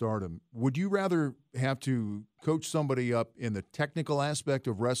superstardom, would you rather have to coach somebody up in the technical aspect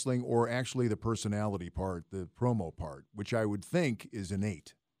of wrestling or actually the personality part, the promo part, which I would think is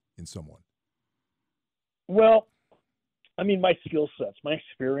innate in someone? Well, I mean, my skill sets, my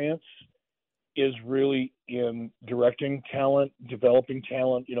experience is really in directing talent, developing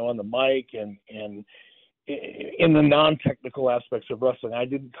talent, on the mic and in the non-technical aspects of wrestling. I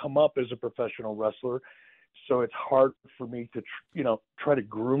didn't come up as a professional wrestler, so it's hard for me to, try to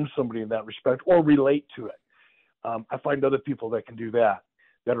groom somebody in that respect or relate to it. I find other people that can do that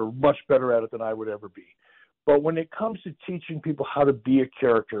are much better at it than I would ever be. But when it comes to teaching people how to be a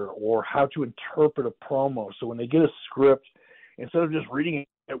character or how to interpret a promo, so when they get a script, instead of just reading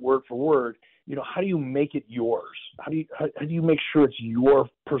it word for word, how do you make it yours? How do you make sure it's your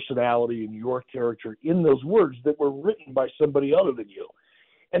personality and your character in those words that were written by somebody other than you?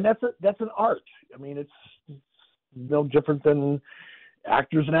 And that's an art. I mean, it's no different than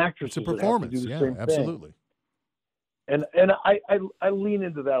actors and actresses. It's a performance. That have to do the same absolutely. Thing. And I lean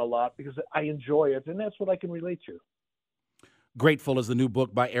into that a lot because I enjoy it, and that's what I can relate to. Grateful is the new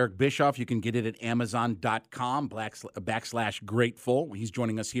book by Eric Bischoff. You can get it at Amazon.com/Grateful. He's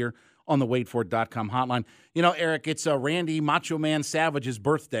joining us here on the WadeFord.com hotline. Eric, it's Randy Macho Man Savage's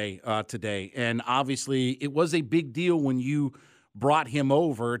birthday today, and obviously it was a big deal when you brought him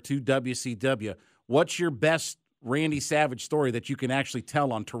over to WCW. what's your best Randy Savage story that you can actually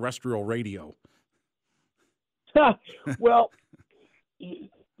tell on terrestrial radio? Well,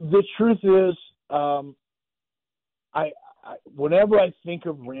 the truth is, whenever I think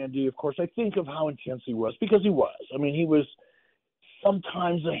of Randy, of course, I think of how intense he was, because he was. I mean, he was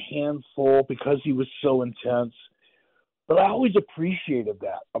sometimes a handful because he was so intense. But I always appreciated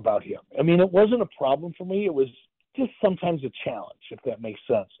that about him. I mean, it wasn't a problem for me. It was just sometimes a challenge, if that makes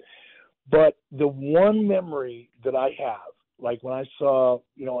sense. But the one memory that I have, like when I saw,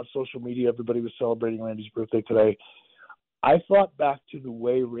 on social media, everybody was celebrating Randy's birthday today, I thought back to the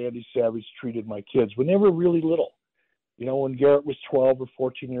way Randy Savage treated my kids when they were really little. When Garrett was 12 or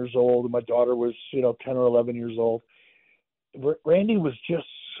 14 years old and my daughter was, 10 or 11 years old. Randy was just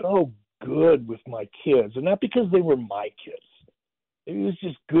so good with my kids, and not because they were my kids. He was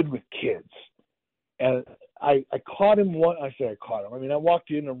just good with kids. And I caught him I caught him. I mean, I walked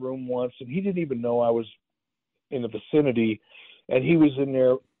in a room once, and he didn't even know I was in the vicinity, and he was in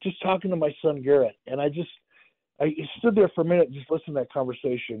there just talking to my son Garrett. And I stood there for a minute and just listened to that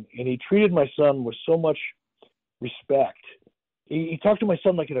conversation, and he treated my son with so much respect. He talked to my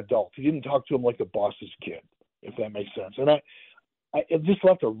son like an adult. He didn't talk to him like a boss's kid, if that makes sense. And it just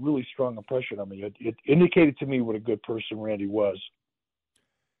left a really strong impression on me. It indicated to me what a good person Randy was.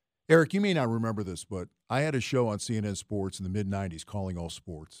 Eric, you may not remember this, but I had a show on CNN Sports in the mid-'90s, Calling All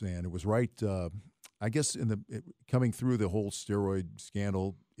Sports, and it was right, I guess, coming through the whole steroid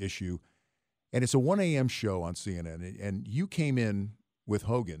scandal issue. And it's a 1 a.m. show on CNN, and you came in with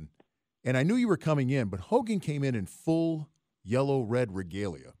Hogan, and I knew you were coming in, but Hogan came in full yellow-red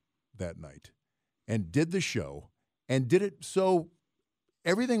regalia that night and did the show and did it so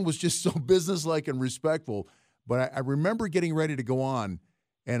everything was just so businesslike and respectful. But I remember getting ready to go on,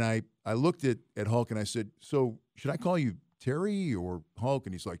 and I looked at Hulk and I said, so should I call you Terry or Hulk?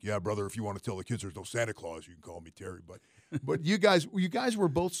 And he's like, yeah, brother, if you want to tell the kids there's no Santa Claus, you can call me Terry. But you guys were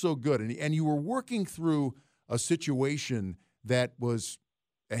both so good, and you were working through a situation that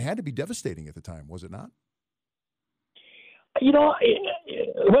it had to be devastating at the time, was it not? Well,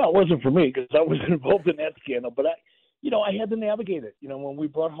 it wasn't for me because I wasn't involved in that scandal, but I had to navigate it. When we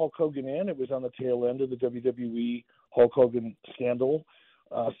brought Hulk Hogan in, it was on the tail end of the WWE Hulk Hogan scandal,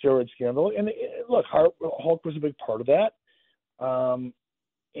 steroid scandal. And look, Hulk was a big part of that.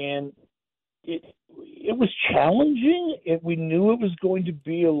 And it was challenging. We knew it was going to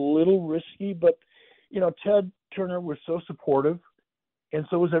be a little risky, but, Ted Turner was so supportive, and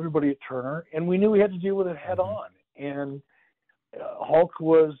so was everybody at Turner. And we knew we had to deal with it head on. And Hulk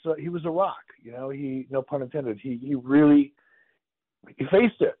he was a rock, he, no pun intended, he really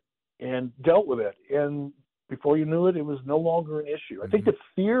faced it and dealt with it. And before you knew it, it was no longer an issue. I think the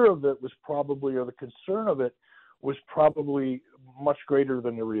fear of it was probably, or the concern of it was probably much greater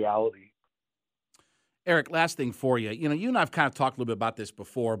than the reality. Eric, last thing for you. You and I have kind of talked a little bit about this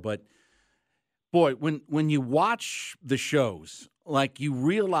before, but boy, when you watch the shows, like, you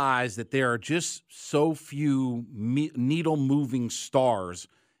realize that there are just so few needle-moving stars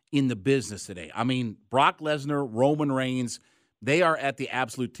in the business today. I mean, Brock Lesnar, Roman Reigns, they are at the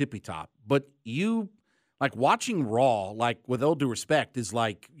absolute tippy top. But watching Raw, like, with all due respect, is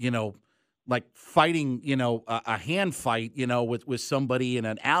like fighting, a hand fight, with somebody in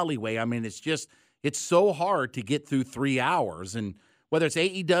an alleyway. I mean, it's so hard to get through 3 hours. And whether it's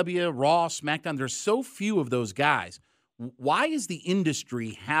AEW, Raw, SmackDown, there's so few of those guys. Why is the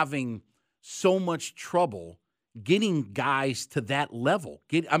industry having so much trouble getting guys to that level?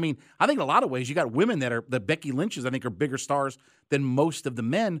 I think in a lot of ways you got women the Becky Lynches, I think, are bigger stars than most of the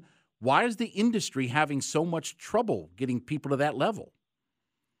men. Why is the industry having so much trouble getting people to that level?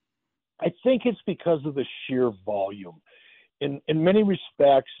 I think it's because of the sheer volume. In many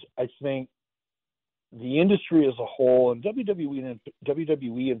respects, I think the industry as a whole, and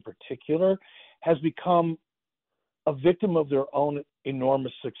WWE in particular, has become a victim of their own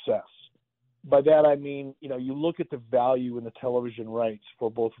enormous success. By that I mean, you look at the value in the television rights for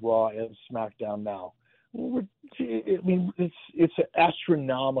both Raw and SmackDown now. It's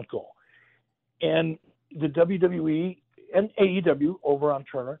astronomical. And the WWE and AEW over on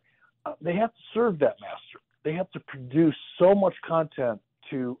Turner, they have to serve that master. They have to produce so much content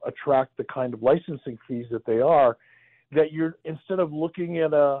to attract the kind of licensing fees that they are, that you're, instead of looking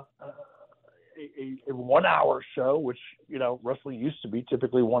at a 1 hour show, which, wrestling used to be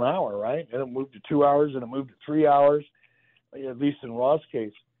typically 1 hour, right? And it moved to 2 hours and it moved to 3 hours, at least in Raw's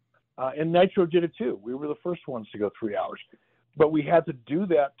case. And Nitro did it too. We were the first ones to go 3 hours, but we had to do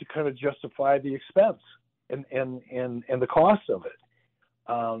that to kind of justify the expense and the cost of it.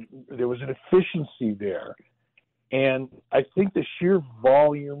 There was an efficiency there. And I think the sheer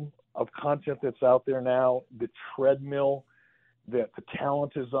volume of content that's out there now, the treadmill that the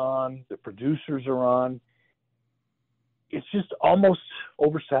talent is on, the producers are on, it's just almost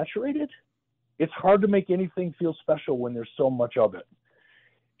oversaturated. It's hard to make anything feel special when there's so much of it.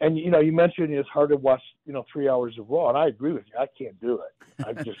 And, you mentioned it's hard to watch, 3 hours of Raw, and I agree with you. I can't do it.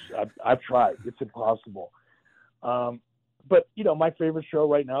 I've tried. It's impossible. But, my favorite show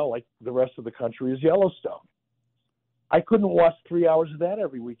right now, like the rest of the country, is Yellowstone. I couldn't watch 3 hours of that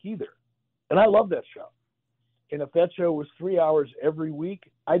every week either. And I love that show. And if that show was 3 hours every week,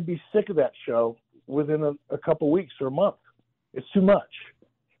 I'd be sick of that show within a couple weeks or a month. It's too much.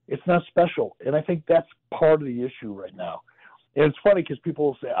 It's not special. And I think that's part of the issue right now. And it's funny because people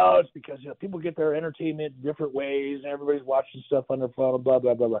will say, it's because people get their entertainment different ways and everybody's watching stuff on their phone and blah,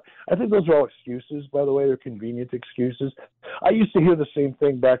 blah, blah, blah. I think those are all excuses, by the way. They're convenient excuses. I used to hear the same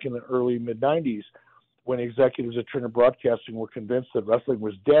thing back in the early mid-'90s when executives at Turner Broadcasting were convinced that wrestling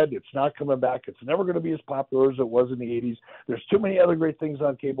was dead. It's not coming back. It's never going to be as popular as it was in the 80s. There's too many other great things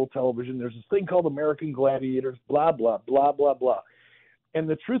on cable television. There's this thing called American Gladiators, blah, blah, blah, blah, blah. And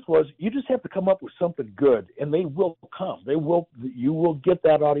the truth was, you just have to come up with something good, and they will come. You will get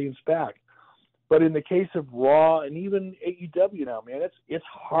that audience back. But in the case of Raw and even AEW now, man, it's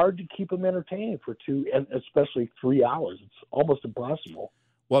hard to keep them entertaining for 2 and especially 3 hours. It's almost impossible.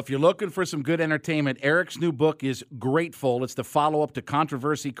 Well, if you're looking for some good entertainment, Eric's new book is Grateful. It's the follow-up to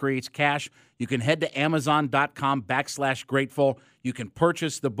Controversy Creates Cash. You can head to Amazon.com/Grateful. You can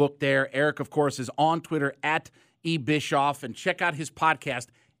purchase the book there. Eric, of course, is on Twitter @eBischoff. And check out his podcast,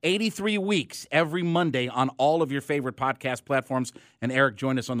 83 Weeks, every Monday on all of your favorite podcast platforms. And Eric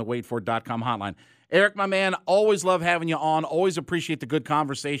joined us on the WadeFord.com hotline. Eric, my man, always love having you on. Always appreciate the good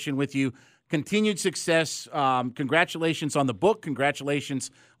conversation with you. Continued success. Congratulations on the book. Congratulations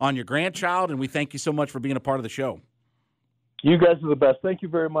on your grandchild. And we thank you so much for being a part of the show. You guys are the best. Thank you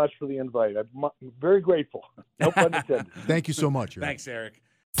very much for the invite. I'm very grateful. No pun intended. Thank you so much, Eric. Thanks, Eric.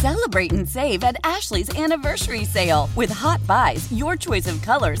 Celebrate and save at Ashley's Anniversary Sale. With Hot Buys, your choice of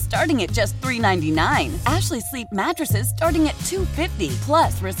colors starting at just $3.99. Ashley Sleep mattresses starting at $2.50.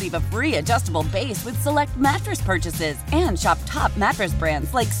 Plus, receive a free adjustable base with select mattress purchases. And shop top mattress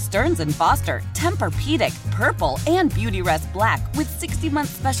brands like Stearns & Foster, Tempur-Pedic, Purple, and Beautyrest Black with 60-month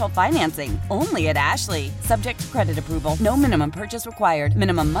special financing. Only at Ashley. Subject to credit approval. No minimum purchase required.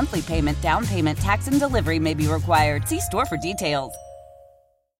 Minimum monthly payment, down payment, tax, and delivery may be required. See store for details.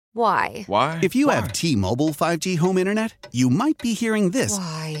 Why? If you have T-Mobile 5G home internet, you might be hearing this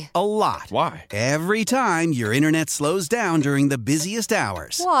a lot. Why? Every time your internet slows down during the busiest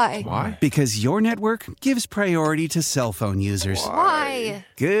hours. Why? Because your network gives priority to cell phone users. Why?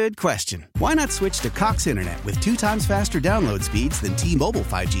 Good question. Why not switch to Cox Internet with 2 times faster download speeds than T-Mobile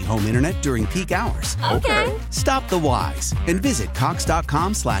 5G home internet during peak hours? Okay. Stop the whys and visit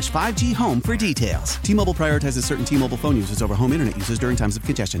cox.com/5G home for details. T-Mobile prioritizes certain T-Mobile phone users over home internet users during times of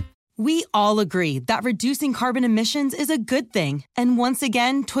congestion. We all agree that reducing carbon emissions is a good thing. And once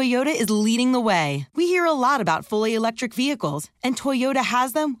again, Toyota is leading the way. We hear a lot about fully electric vehicles, and Toyota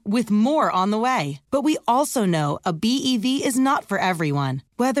has them with more on the way. But we also know a BEV is not for everyone,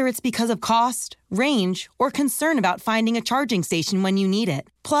 whether it's because of cost, range, or concern about finding a charging station when you need it.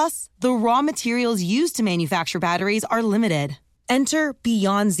 Plus, the raw materials used to manufacture batteries are limited. Enter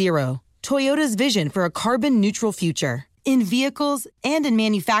Beyond Zero, Toyota's vision for a carbon-neutral future. In vehicles and in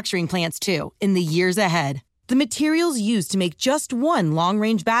manufacturing plants, too, in the years ahead. The materials used to make just one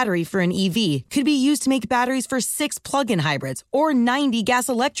long-range battery for an EV could be used to make batteries for 6 plug-in hybrids or 90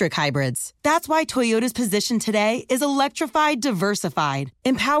 gas-electric hybrids. That's why Toyota's position today is electrified, diversified,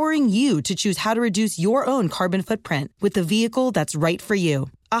 empowering you to choose how to reduce your own carbon footprint with the vehicle that's right for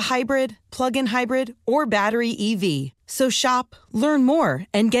you. A hybrid, plug-in hybrid, or battery EV. So shop, learn more,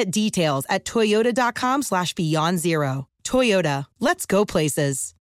 and get details at toyota.com/beyondzero. Toyota, let's go places.